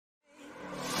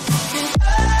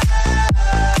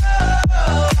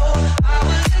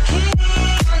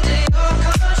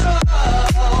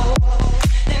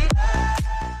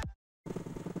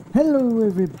Hello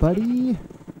everybody!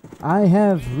 I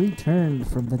have returned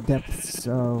from the depths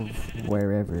of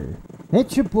wherever.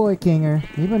 It's your boy Kinger,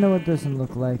 even though it doesn't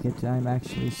look like it. I'm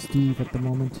actually Steve at the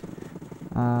moment.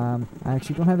 I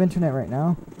actually don't have internet right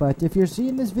now, but if you're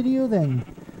seeing this video then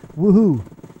woohoo!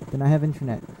 Then I have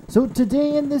internet. So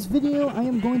today in this video I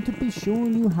am going to be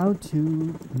showing you how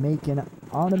to make an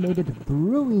automated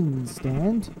brewing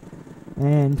stand.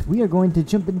 And we are going to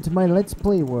jump into my Let's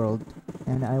Play world.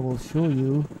 And I will show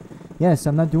you. Yes,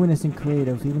 I'm not doing this in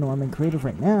creative, even though I'm in creative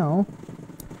right now.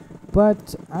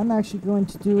 But I'm actually going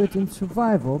to do it in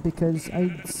survival because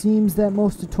it seems that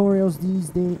most tutorials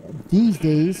these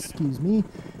days, excuse me,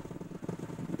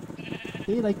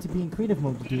 they like to be in creative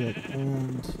mode to do it.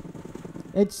 And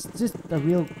it's just a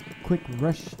real quick,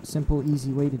 rush, simple,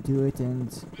 easy way to do it.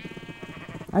 And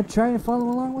I try to follow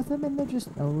along with them, and they're just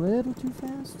a little too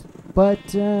fast.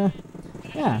 But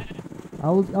yeah.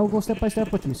 I'll go step by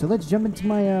step with you. So let's jump into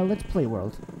my Let's Play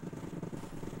world.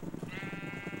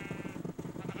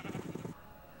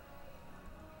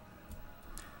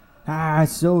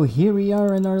 So here we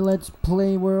are in our Let's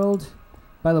Play world.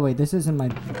 By the way, this isn't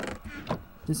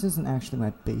actually my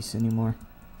base anymore.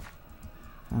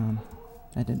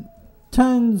 I did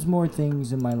tons more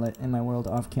things in my world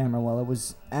off camera while I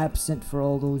was absent for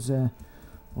all those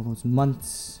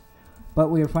months. But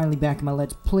we are finally back in my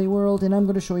Let's Play world, and I'm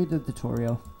going to show you the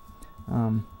tutorial.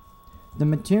 The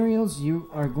materials you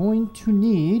are going to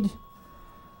need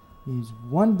is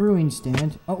one brewing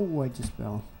stand. Oh, I just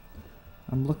fell.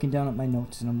 I'm looking down at my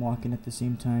notes and I'm walking at the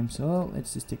same time. So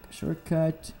let's just take a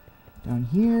shortcut down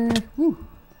here. Woo!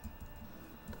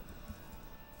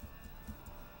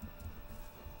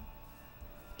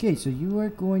 Okay, so you are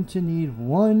going to need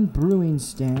one brewing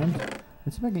stand.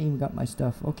 Let's see if I even got my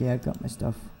stuff. Okay, I've got my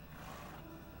stuff.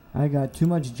 I got too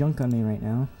much junk on me right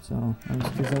now, so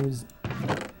because I was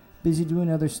busy doing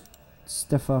other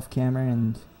stuff off camera,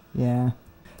 and yeah.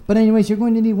 But anyways, you're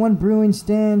going to need one brewing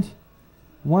stand,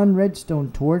 one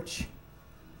redstone torch,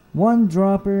 one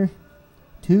dropper,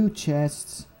 2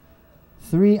 chests,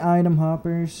 3 item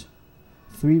hoppers,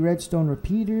 3 redstone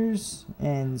repeaters,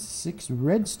 and 6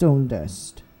 redstone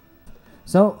dust.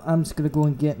 So I'm just gonna go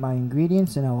and get my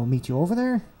ingredients, and I will meet you over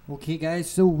there. Okay, guys,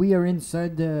 so we are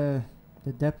inside the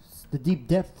deep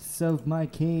depths of my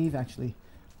cave. Actually,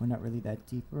 we're not really that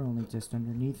deep. We're only just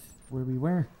underneath where we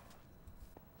were.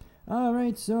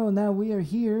 Alright, so now we are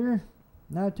here.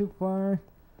 Not too far.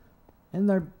 In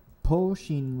our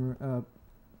potion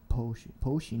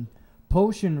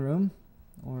room.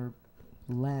 Or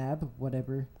lab,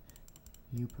 whatever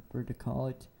you prefer to call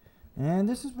it. And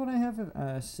this is what I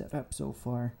have set up so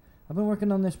far. I've been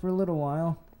working on this for a little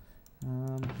while.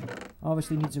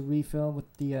 Obviously needs a refill with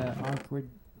the awkward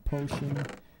potion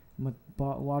with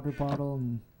water bottle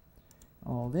and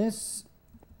all this.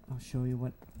 I'll show you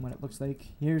what it looks like.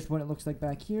 Here's what it looks like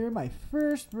back here. My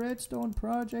first redstone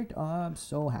project. Oh, I'm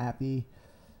so happy.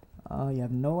 You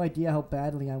have no idea how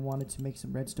badly I wanted to make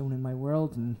some redstone in my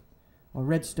world or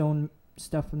redstone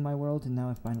stuff in my world, and now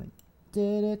I finally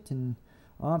did it, and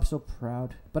oh, I'm so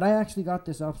proud. But I actually got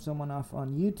this off someone off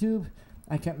on YouTube.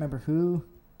 I can't remember who.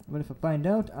 But if I find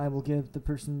out, I will give the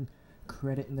person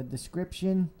credit in the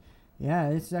description.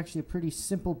 Yeah, this is actually a pretty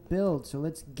simple build, so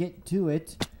let's get to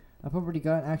it. I've already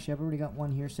got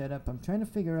one here set up. I'm trying to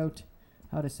figure out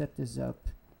how to set this up.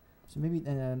 So maybe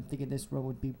I'm thinking this row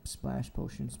would be splash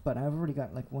potions, but I've already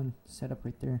got like one set up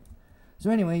right there. So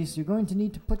anyways, you're going to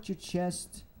need to put your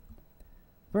chest.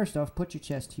 First off, put your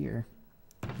chest here.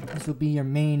 This will be your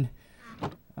main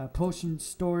potion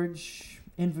storage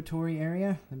inventory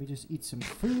area. Let me just eat some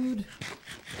food.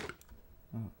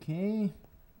 Okay,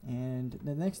 and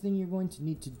the next thing you're going to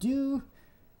need to do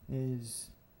is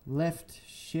left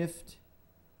shift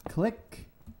click,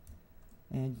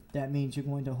 and that means you're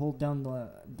going to hold down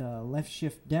the left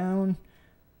shift down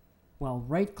while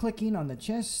right clicking on the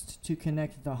chest to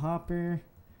connect the hopper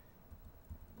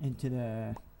into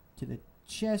the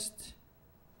chest.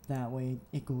 That way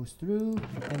it goes through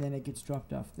and then it gets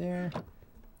dropped off there.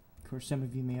 Of course, some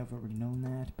of you may have already known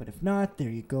that, but if not, there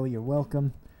you go, you're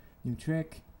welcome. New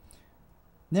trick.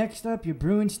 Next up, your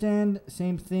brewing stand,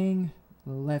 same thing,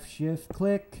 left shift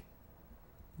click,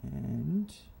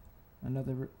 and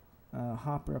another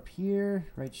hopper up here,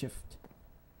 right shift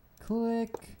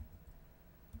click,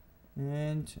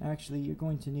 and actually you're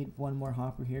going to need one more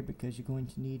hopper here because you're going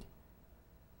to need,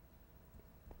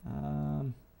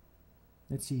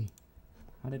 let's see,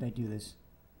 how did I do this?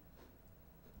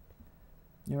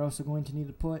 You're also going to need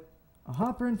to put a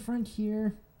hopper in front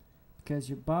here because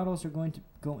your bottles are going to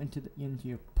go into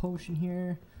your potion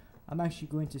here. I'm actually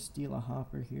going to steal a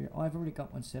hopper here. Oh, I've already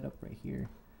got one set up right here.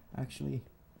 Actually,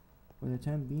 for the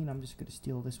time being, I'm just gonna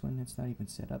steal this one. It's not even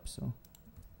set up, so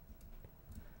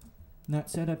not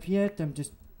set up yet. I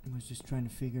was just trying to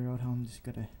figure out how I'm just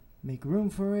gonna make room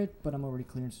for it, but I'm already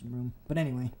clearing some room. But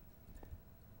anyway,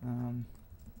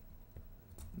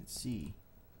 let's see.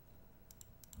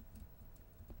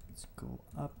 Let's go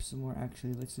up some more.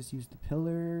 Actually, let's just use the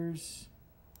pillars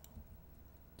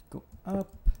to go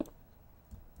up.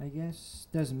 I guess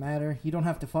doesn't matter. You don't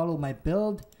have to follow my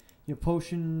build. Your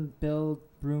potion build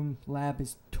room lab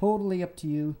is totally up to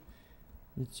you.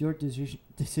 It's your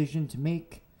decision to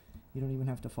make. You don't even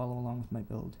have to follow along with my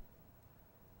build.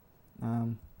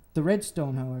 The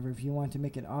redstone, however, if you want to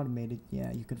make it automated,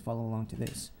 yeah, you could follow along to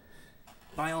this.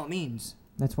 By all means.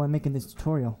 That's why I'm making this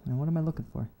tutorial. And what am I looking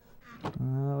for?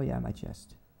 Oh yeah, my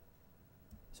chest.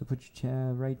 So put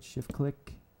your right shift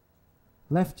click,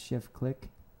 left shift click.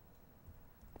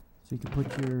 So you can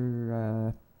put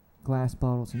your glass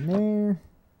bottles in there.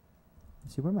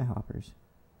 Let's see, where are my hoppers?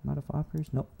 I'm out of hoppers?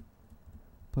 Nope.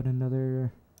 Put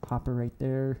another hopper right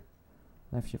there.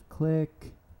 Left shift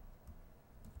click.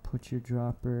 Put your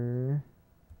dropper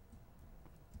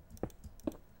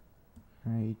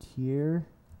right here.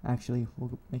 Actually,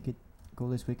 we'll make it go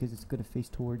this way because it's going to face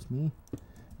towards me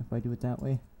if I do it that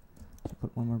way. So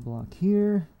put one more block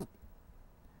here.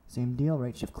 Same deal,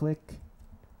 right shift click.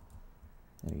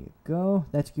 There you go.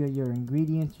 That's your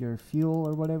ingredient, your fuel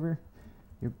or whatever.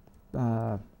 Your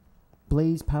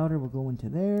blaze powder will go into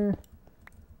there.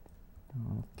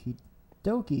 Okie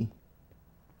dokie.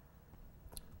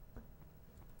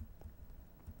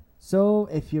 So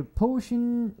if your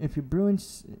brewing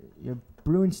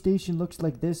station looks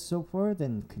like this so far,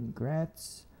 then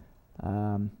congrats.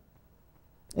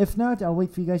 If not, I'll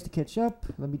wait for you guys to catch up.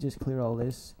 Let me just clear all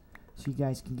this so you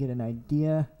guys can get an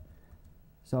idea.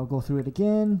 So I'll go through it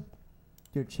again.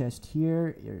 Your chest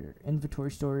here, your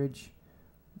inventory storage.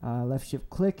 Left shift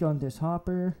click on this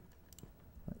hopper.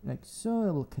 Like so,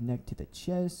 it will connect to the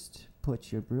chest.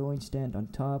 Put your brewing stand on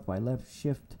top by left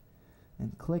shift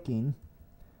and clicking.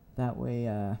 That way,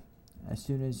 as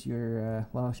soon as you're,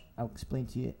 well, I'll explain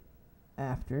to you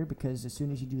after, because as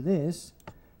soon as you do this,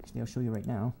 actually I'll show you right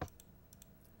now,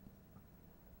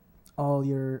 all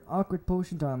your awkward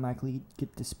potions automatically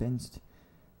get dispensed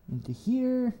into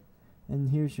here, and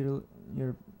here's your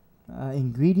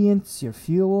ingredients, your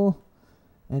fuel,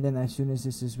 and then as soon as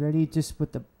this is ready, just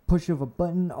with the push of a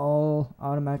button, all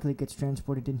automatically gets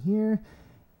transported in here,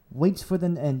 waits for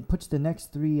them, and puts the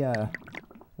next 3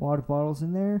 water bottles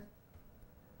in there,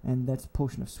 and that's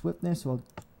potion of swiftness. So I'll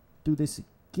do this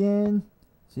again.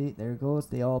 See, there it goes.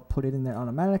 They all put it in there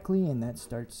automatically, and that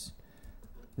starts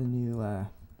the new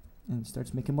and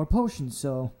starts making more potions.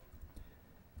 So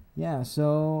yeah,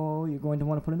 so you're going to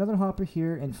want to put another hopper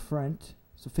here in front,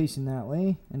 so facing that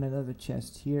way, and another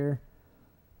chest here,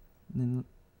 and then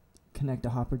connect a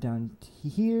hopper down to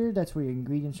here. That's where your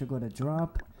ingredients are going to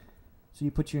drop. So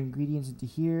you put your ingredients into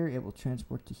here, it will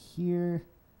transport to here,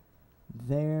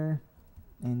 there,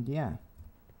 and yeah.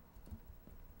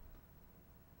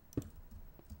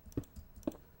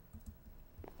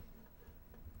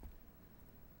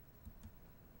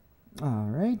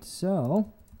 Alright,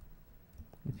 so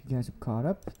if you guys have caught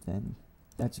up, then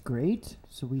that's great.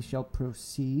 So we shall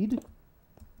proceed. Let's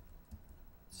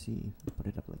see, put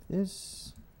it up like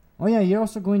this. Oh yeah, you're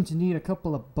also going to need a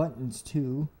couple of buttons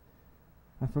too.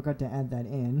 I forgot to add that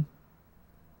in.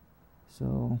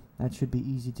 So that should be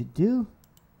easy to do.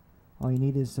 All you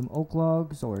need is some oak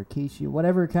logs or acacia,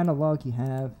 whatever kind of log you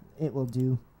have, it will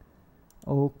do.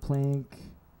 Oak, plank,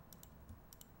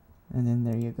 and then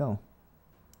there you go.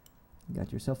 You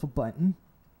got yourself a button.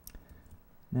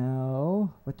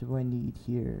 Now, what do I need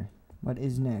here? What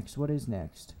is next? What is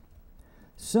next?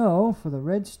 So, for the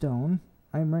redstone,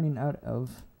 I'm running out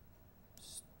of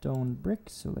stone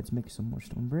bricks, so let's make some more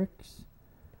stone bricks.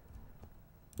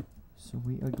 So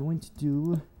we are going to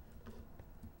do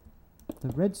the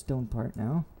redstone part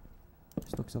now.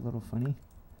 This looks a little funny.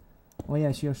 Oh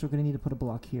yeah, so you're also going to need to put a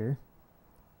block here.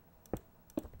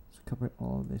 Let's cover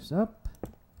all this up.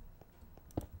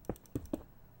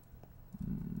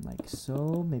 Like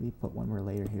so. Maybe put one more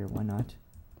layer here, why not?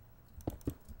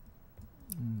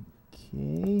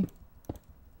 Okay.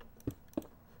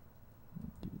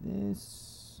 Do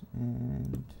this,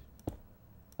 and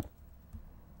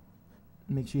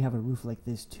make sure you have a roof like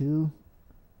this too.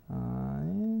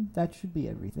 And that should be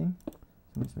everything.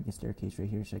 So let's make a staircase right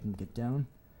here so I can get down.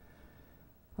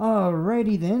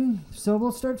 Alrighty then. So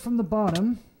we'll start from the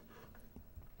bottom.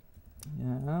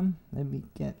 Let me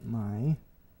get my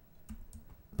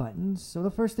buttons. So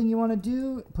the first thing you want to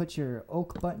do, put your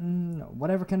oak button,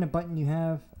 whatever kind of button you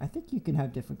have. I think you can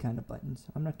have different kind of buttons.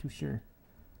 I'm not too sure.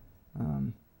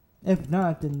 If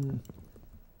not, then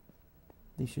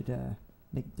they should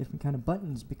make different kind of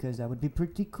buttons, because that would be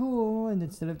pretty cool, and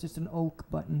instead of just an oak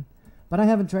button. But I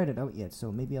haven't tried it out yet,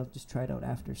 so maybe I'll just try it out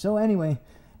after. So anyway,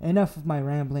 enough of my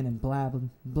rambling and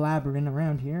blabbering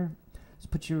around here. Let's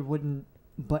put your wooden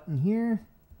button here.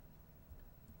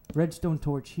 Redstone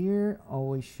torch here,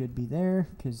 always should be there,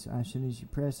 because as soon as you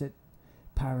press it,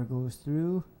 power goes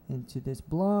through into this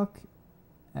block,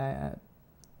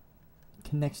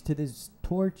 connects to this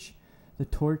torch. The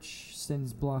torch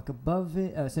sends block above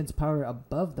it, sends power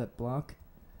above that block.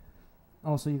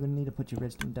 Also, you're gonna need to put your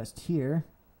redstone dust here,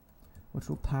 which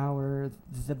will power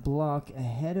the block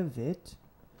ahead of it.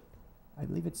 I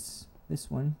believe it's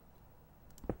this one.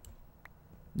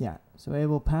 Yeah, so it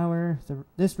will power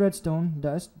this redstone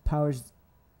dust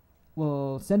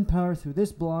will send power through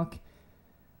this block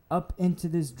up into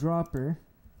this dropper,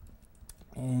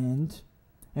 and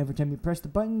every time you press the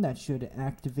button, that should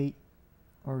activate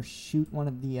or shoot one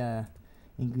of the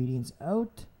ingredients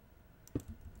out.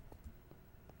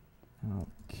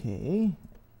 Okay,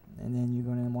 and then you're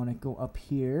going to want to go up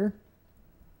here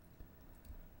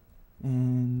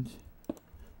and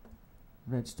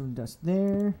redstone dust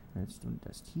there, redstone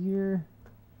dust here,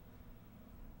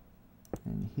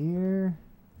 and here.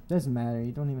 Doesn't matter,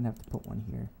 you don't even have to put one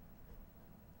here.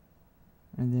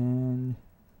 And then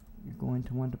you're going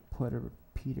to want to put a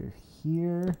repeater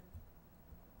here,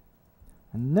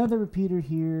 another repeater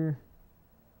here,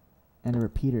 and a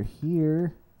repeater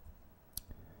here.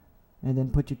 And then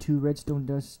put your 2 redstone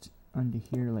dust under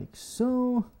here like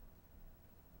so.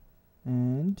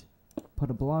 And put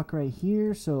a block right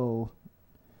here so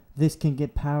this can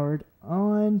get powered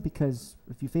on, because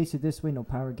if you face it this way, no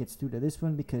power gets through to this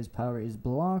one because power is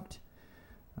blocked.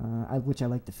 Which I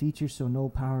like the feature, so no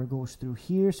power goes through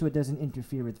here, so it doesn't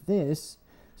interfere with this.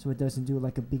 So it doesn't do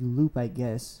like a big loop, I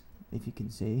guess, if you can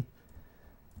say.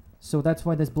 So that's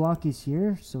why this block is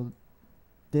here. So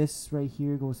this right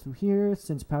here goes through here,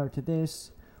 sends power to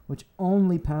this, which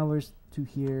only powers to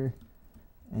here.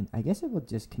 And I guess it will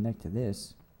just connect to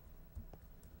this.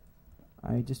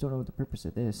 I just don't know what the purpose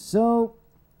of this. So,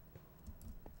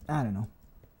 I don't know.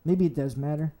 Maybe it does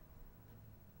matter.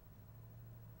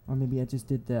 Or maybe I just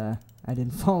did I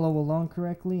didn't follow along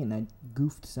correctly and I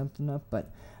goofed something up, but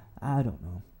I don't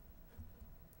know.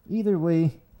 Either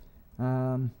way,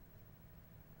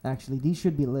 actually these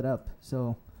should be lit up.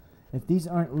 So if these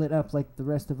aren't lit up like the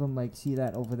rest of them, like see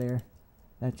that over there,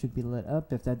 that should be lit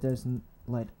up. If that doesn't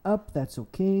light up, that's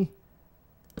okay.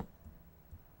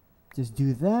 Just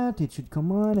do that, it should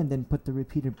come on, and then put the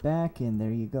repeater back, and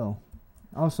there you go.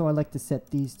 Also, I like to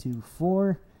set these to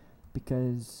 4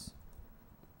 because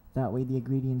that way the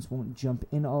ingredients won't jump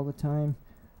in all the time.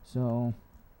 So,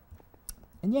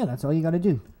 and yeah, that's all you gotta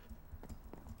do.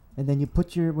 And then you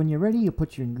put your, when you're ready, you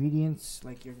put your ingredients,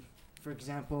 like your, for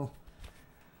example,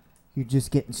 you're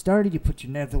just getting started, you put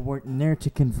your nether wart in there to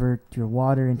convert your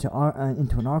water into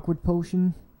an awkward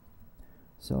potion.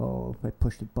 So, if I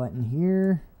push the button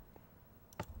here,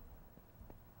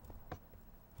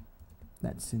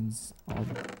 that sends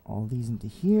all these into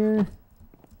here.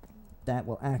 That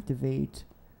will activate.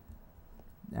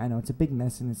 I know it's a big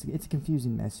mess and it's a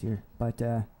confusing mess here, but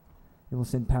it will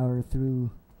send power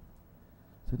through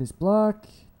this block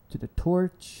to the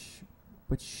torch,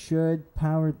 which should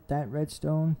power that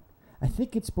redstone. I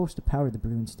think it's supposed to power the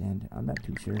brewing stand. I'm not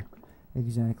too sure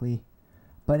exactly,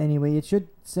 but anyway, it should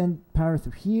send power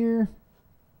through here.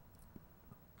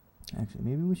 Actually,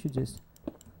 maybe we should just,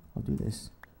 I'll do this,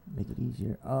 make it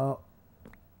easier. Oh,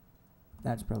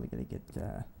 that's probably gonna get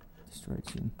destroyed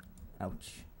soon.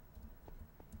 Ouch.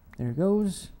 There it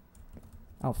goes.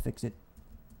 I'll fix it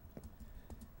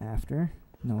after.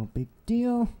 No big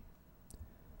deal.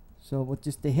 So with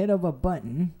just the hit of a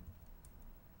button,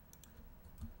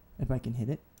 if I can hit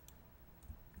it.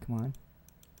 Come on.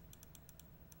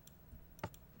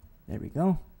 There we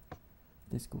go.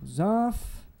 This goes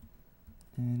off.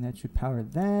 And that should power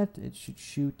that. It should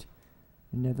shoot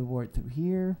another wart through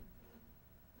here.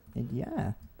 And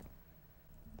yeah.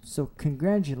 So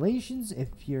congratulations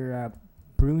if your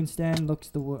brewing stand looks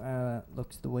the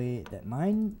way that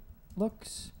mine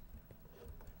looks.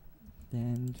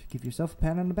 Then give yourself a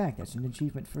pat on the back. That's an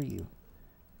achievement for you.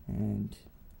 And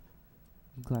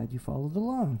I'm glad you followed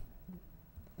along.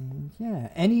 And yeah,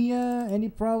 any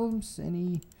problems,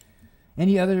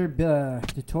 any other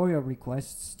tutorial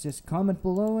requests, just comment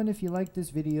below. And if you like this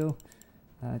video,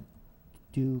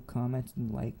 do comment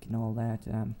and like and all that.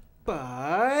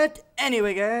 But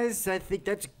anyway, guys, I think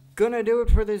that's gonna do it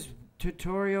for this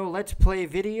tutorial let's play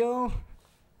video.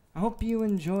 I hope you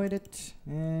enjoyed it,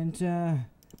 and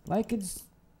like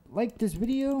this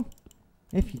video,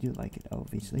 if you do like it,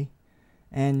 obviously.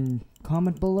 And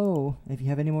comment below if you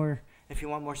have any more, if you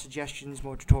want more suggestions,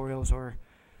 more tutorials, or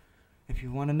if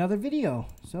you want another video.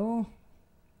 So,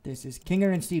 this is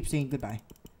Kinger and Steve saying goodbye.